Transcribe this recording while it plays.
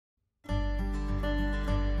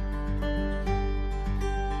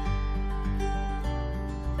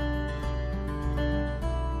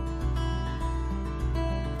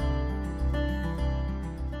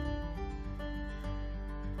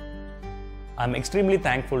I'm extremely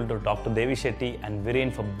thankful to Dr. Devi Shetty and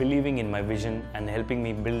Viren for believing in my vision and helping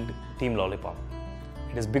me build Team Lollypop.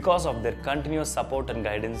 It is because of their continuous support and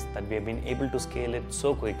guidance that we have been able to scale it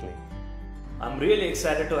so quickly. I'm really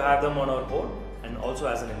excited to have them on our board and also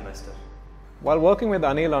as an investor. While working with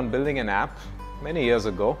Anil on building an app many years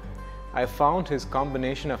ago, I found his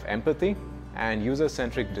combination of empathy and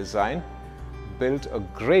user-centric design built a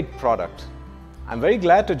great product. I'm very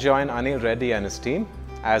glad to join Anil Reddy and his team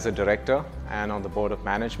as a director and on the board of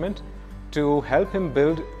management to help him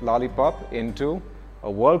build Lollypop into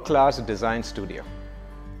a world-class design studio.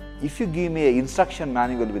 If you give me an instruction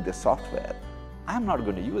manual with the software, I'm not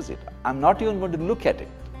going to use it. I'm not even going to look at it.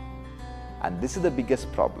 And this is the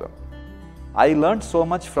biggest problem. I learned so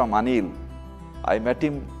much from Anil. I met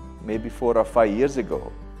him maybe 4 or 5 years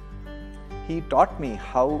ago. He taught me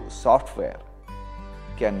how software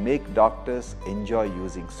can make doctors enjoy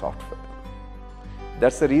using software.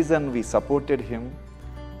 That's the reason we supported him,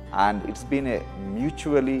 and it's been a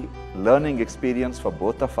mutually learning experience for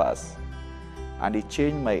both of us, and it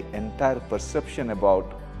changed my entire perception about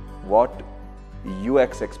what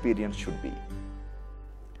UX experience should be.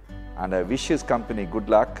 And I wish his company good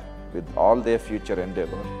luck with all their future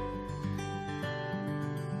endeavor.